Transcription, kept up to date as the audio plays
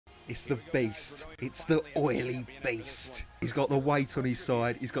It's the beast. It's the oily beast. He's got the weight on his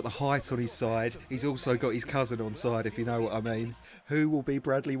side. He's got the height on his side. He's also got his cousin on side, if you know what I mean. Who will be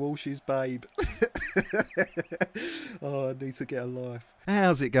Bradley Walsh's babe? Oh, I need to get a life.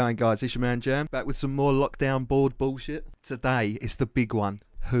 How's it going, guys? It's your man Jam, back with some more lockdown board bullshit. Today, it's the big one.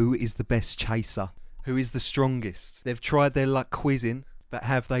 Who is the best chaser? Who is the strongest? They've tried their luck quizzing, but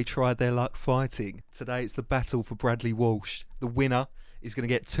have they tried their luck fighting? Today, it's the battle for Bradley Walsh. The winner is going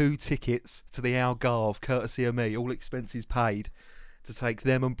to get 2 tickets to the Algarve, courtesy of me, all expenses paid, to take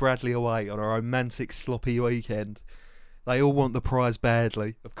them and Bradley away on a romantic, sloppy weekend. They all want the prize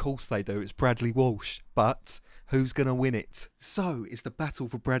badly. Of course they do. It's Bradley Walsh. But who's going to win it? So, it's the battle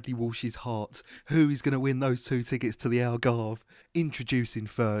for Bradley Walsh's heart. Who is going to win those 2 tickets to the Algarve? Introducing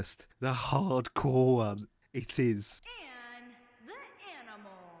first, the hardcore one. It is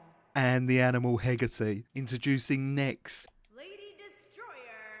And the Animal Hegarty. Introducing next,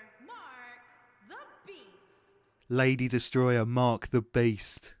 Lady Destroyer, Mark the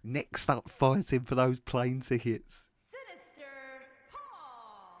Beast. Next up, fighting for those plane tickets,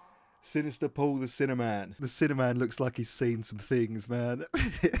 Sinister Paul the Cinnamon. The Cinnamon looks like he's seen some things, man.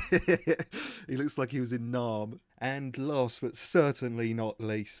 He looks like he was in Nam. And last but certainly not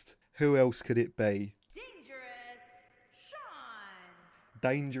least, who else could it be?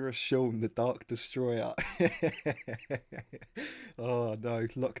 Dangerous Sean, the Dark Destroyer. Oh no,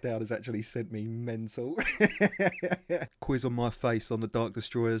 lockdown has actually sent me mental. Quiz on my face on the Dark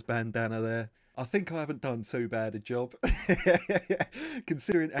Destroyer's bandana there. I think I haven't done too bad a job.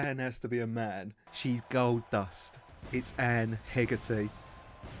 Considering Anne has to be a man, she's gold dust. It's Anne Hegarty.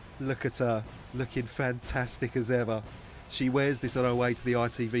 Look at her, looking fantastic as ever. She wears this on her way to the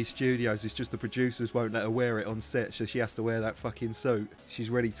ITV studios. It's just the producers won't let her wear it on set, so she has to wear that fucking suit. She's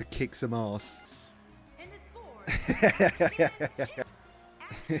ready to kick some ass.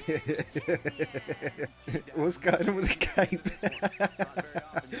 What's going on with the cape?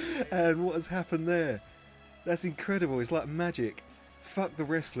 And what has happened there? That's incredible. It's like magic. Fuck the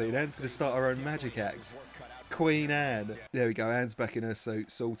wrestling. Anne's going to start her own magic act. Queen Anne. There we go. Anne's back in her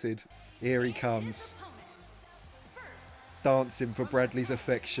suit, sorted. Here he comes, dancing for Bradley's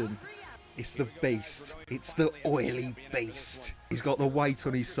affection. It's the beast. It's the oily beast. He's got the weight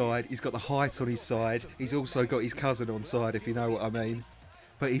on his side. He's got the height on his side. He's also got his cousin on side, if you know what I mean.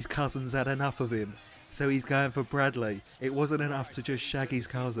 But his cousin's had enough of him, so he's going for Bradley. It wasn't enough to just shag his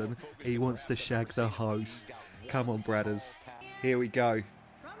cousin. He wants to shag the host. Come on, Bradders. Here we go.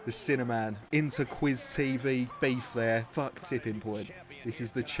 The Cinnamon. Into Quiz TV beef there. Fuck tipping point. This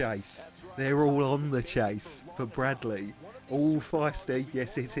is the chase. They're all on the chase for Bradley. All feisty.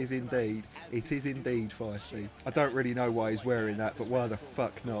 Yes, it is indeed. It is indeed feisty. I don't really know why he's wearing that, but why the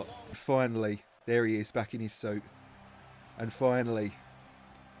fuck not? Finally, there he is back in his suit. And finally,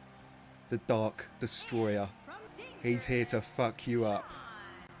 the Dark Destroyer. He's here to fuck you up.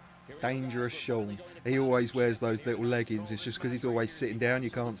 Dangerous Sean. He always wears those little leggings. It's just because he's always sitting down, you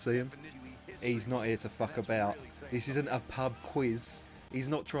can't see him. He's not here to fuck about. This isn't a pub quiz. He's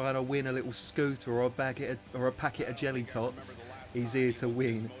not trying to win a little scooter or a packet of jelly tots. He's here to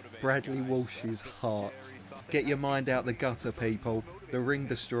win Bradley Walsh's heart. Get your mind out the gutter, people. The Ring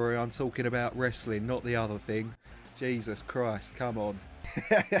Destroyer, I'm talking about wrestling, not the other thing. Jesus Christ, come on.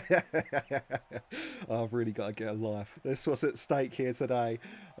 I've really got to get a life. That's what's at stake here today.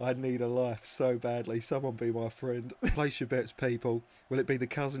 I need a life so badly. Someone be my friend. Place your bets, people. Will it be the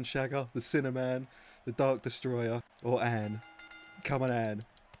Cousin Shagger, the Cinnamon, the Dark Destroyer, or Anne? Come on, Anne.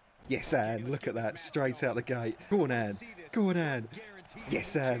 Yes, Anne. Look at that. Straight out the gate. Go on, Anne. Go on, Anne.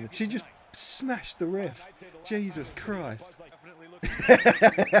 Yes, Anne. She just smashed the ref. Jesus Christ.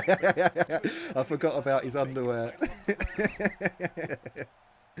 I forgot about his underwear.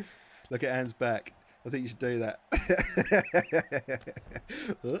 Look at Anne's back. I think you should do that.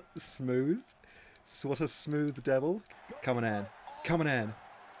 Smooth. What a smooth devil. Come on, Anne. Come on, Anne.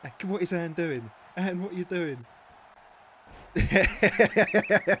 What is Anne doing? Anne, what are you doing?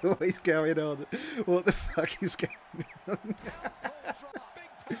 What is going on? What the fuck is going on?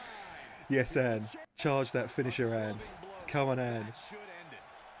 Yes, Anne. Charge that finisher, Anne. Come on, Anne.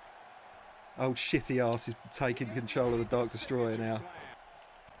 Old shitty ass is taking control of the Dark Destroyer now.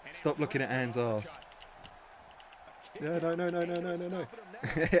 Stop looking at Anne's ass. No.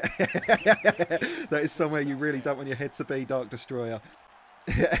 That is somewhere you really don't want your head to be, Dark Destroyer.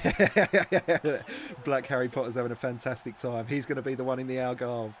 Black Harry Potter's having a fantastic time. He's going to be the one in the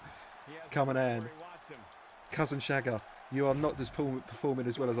Algarve. Come on, Anne. Cousin Shagger, you are not just performing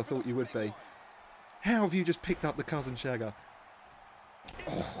as well as I thought you would be. How have you just picked up the Cousin Shagger?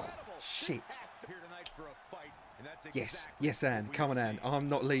 Oh, shit. Yes, yes, Anne. Come on, Anne. I'm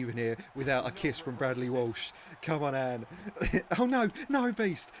not leaving here without a kiss from Bradley Walsh. Come on, Anne. Oh, no. No,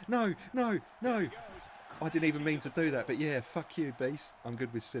 Beast. No, no, no. I didn't even mean to do that, but yeah, fuck you, Beast. I'm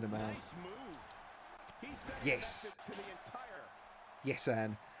good with Cinnamon. Yes. Yes,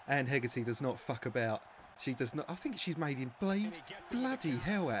 Anne. Anne Hegarty does not fuck about. She does not. I think she's made him bleed. Bloody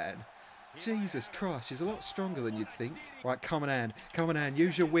hell, Anne. Jesus Christ, she's a lot stronger than you'd think. Right, come on, Anne. Come on, Anne.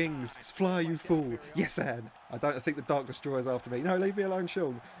 Use your wings. Fly, you fool. Yes, Anne. I think the Dark Destroyer's after me. No, leave me alone,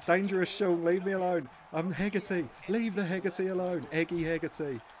 Sean. Dangerous Sean, leave me alone. I'm Hegarty. Leave the Hegarty alone. Eggy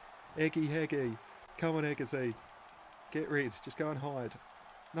Hegarty. Eggy Heggy. Come on, Hegarty. Get rid. Just go and hide.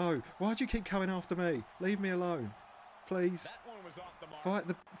 No. Why do you keep coming after me? Leave me alone. Please. Fight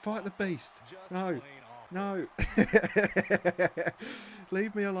the beast. No. No.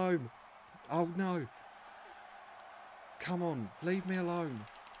 Leave me alone. Oh no. Come on, leave me alone.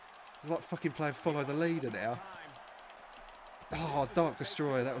 It's like fucking playing follow the leader now. Oh, Dark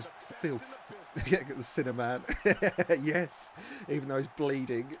Destroyer, that was filth. Get the Cinnamon. Yes, even though he's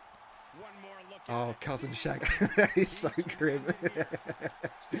bleeding. Oh, Cousin Shag. He's so grim.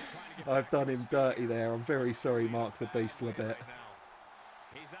 I've done him dirty there. I'm very sorry, Mark the Beast Labette.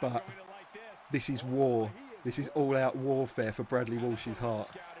 But this is war. This is all-out warfare for Bradley Walsh's heart.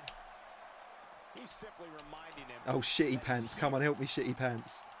 Oh, Shitty Pants. Come on, help me, Shitty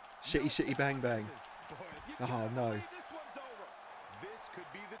Pants. Shitty Bang Bang. Oh, no.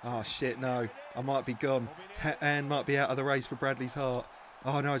 Oh, shit, no. I might be gone. Anne might be out of the race for Bradley's heart.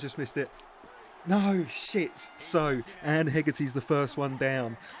 Oh, no, I just missed it. No, shit. So, Anne Hegarty's the first one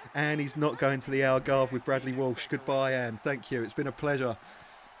down. Anne is not going to the Algarve with Bradley Walsh. Goodbye, Anne. Thank you. It's been a pleasure.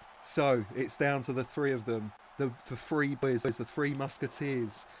 So, it's down to the three of them. The three boys, the three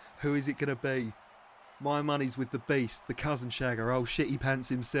musketeers. Who is it going to be? My money's with the Beast, the Cousin Shagger, old Shitty Pants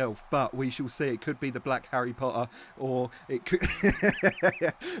himself. But we shall see. It could be the Black Harry Potter, or it could,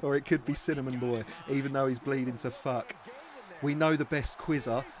 or it could be Cinnamon Boy, even though he's bleeding to fuck. We know the best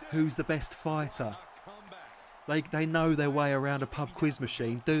quizzer. Who's the best fighter? They know their way around a pub quiz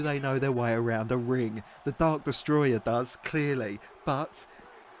machine. Do they know their way around a ring? The Dark Destroyer does, clearly. But,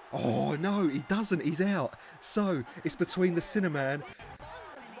 oh no, he doesn't. He's out. So, it's between the Cinnamon...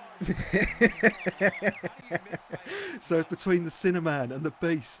 So it's between the Cinnamon and the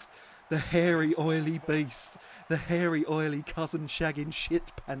Beast. The hairy, oily Beast. The hairy, oily, cousin shagging,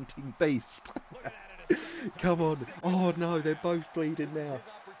 shit panting Beast. Come on. Oh no, they're both bleeding now.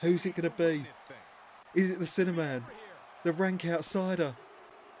 Who's it going to be? Is it the Cinnamon? The rank outsider?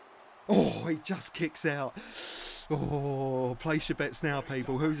 Oh, he just kicks out. Oh, place your bets now,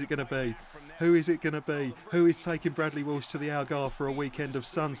 people. Who's it going to be? Who is it going to be? Who is taking Bradley Walsh to the Algarve for a weekend of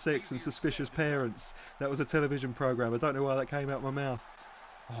sun, sex and suspicious parents? That was a television programme. I don't know why that came out of my mouth.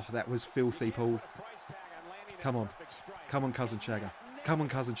 Oh, that was filthy, Paul. Come on. Come on, Cousin Shagger. Come on,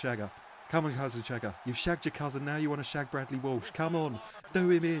 Cousin Shagger. Come on, Cousin Shagger. You've shagged your cousin, now you want to shag Bradley Walsh. Come on. Do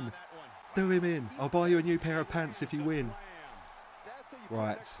him in. Do him in. I'll buy you a new pair of pants if you win.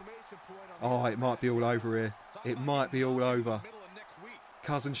 Right. Oh, it might be all over here. It might be all over.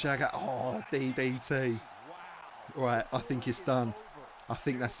 Cousin Shagger. Oh, DDT. Right, I think it's done. I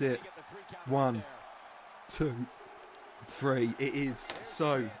think that's it. 1, 2, 3. It is.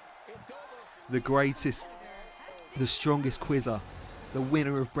 So, the greatest, the strongest quizzer, the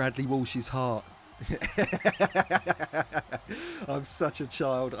winner of Bradley Walsh's heart. I'm such a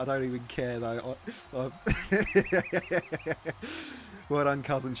child. I don't even care though. Well done,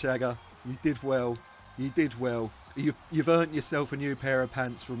 Cousin Shagger. You did well. You did well. You've earned yourself a new pair of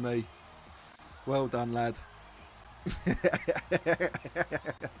pants from me. Well done, lad.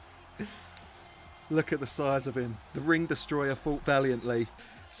 Look at the size of him. The Ring Destroyer fought valiantly.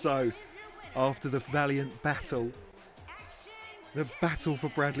 So, after the valiant battle, the battle for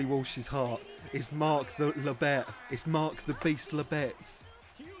Bradley Walsh's heart is Mark the Labette. It's Mark the Beast Labette.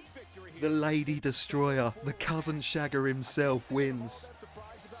 The Lady Destroyer, the Cousin Shagger himself, wins.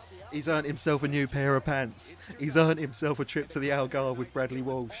 He's earned himself a new pair of pants. He's earned himself a trip to the Algarve with Bradley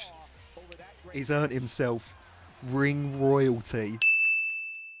Walsh. He's earned himself ring royalty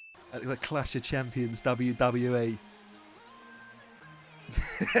at the Clash of Champions WWE.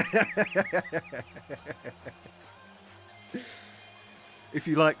 If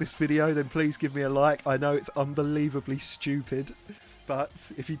you like this video, then please give me a like. I know it's unbelievably stupid,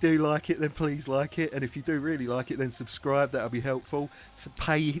 but if you do like it, then please like it. And if you do really like it, then subscribe. That'll be helpful. To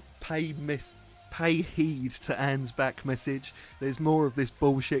pay heed to Anne's back message. There's more of this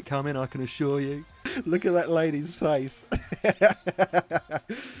bullshit coming, I can assure you. Look at that lady's face.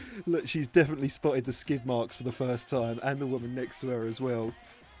 Look, she's definitely spotted the skid marks for the first time, and the woman next to her as well.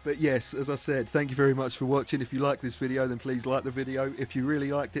 But yes, as I said, thank you very much for watching. If you like this video, then please like the video. If you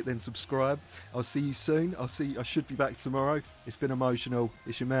really liked it, then subscribe. I'll see you soon. I should be back tomorrow. It's been emotional.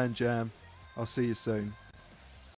 It's your man Jam. I'll see you soon.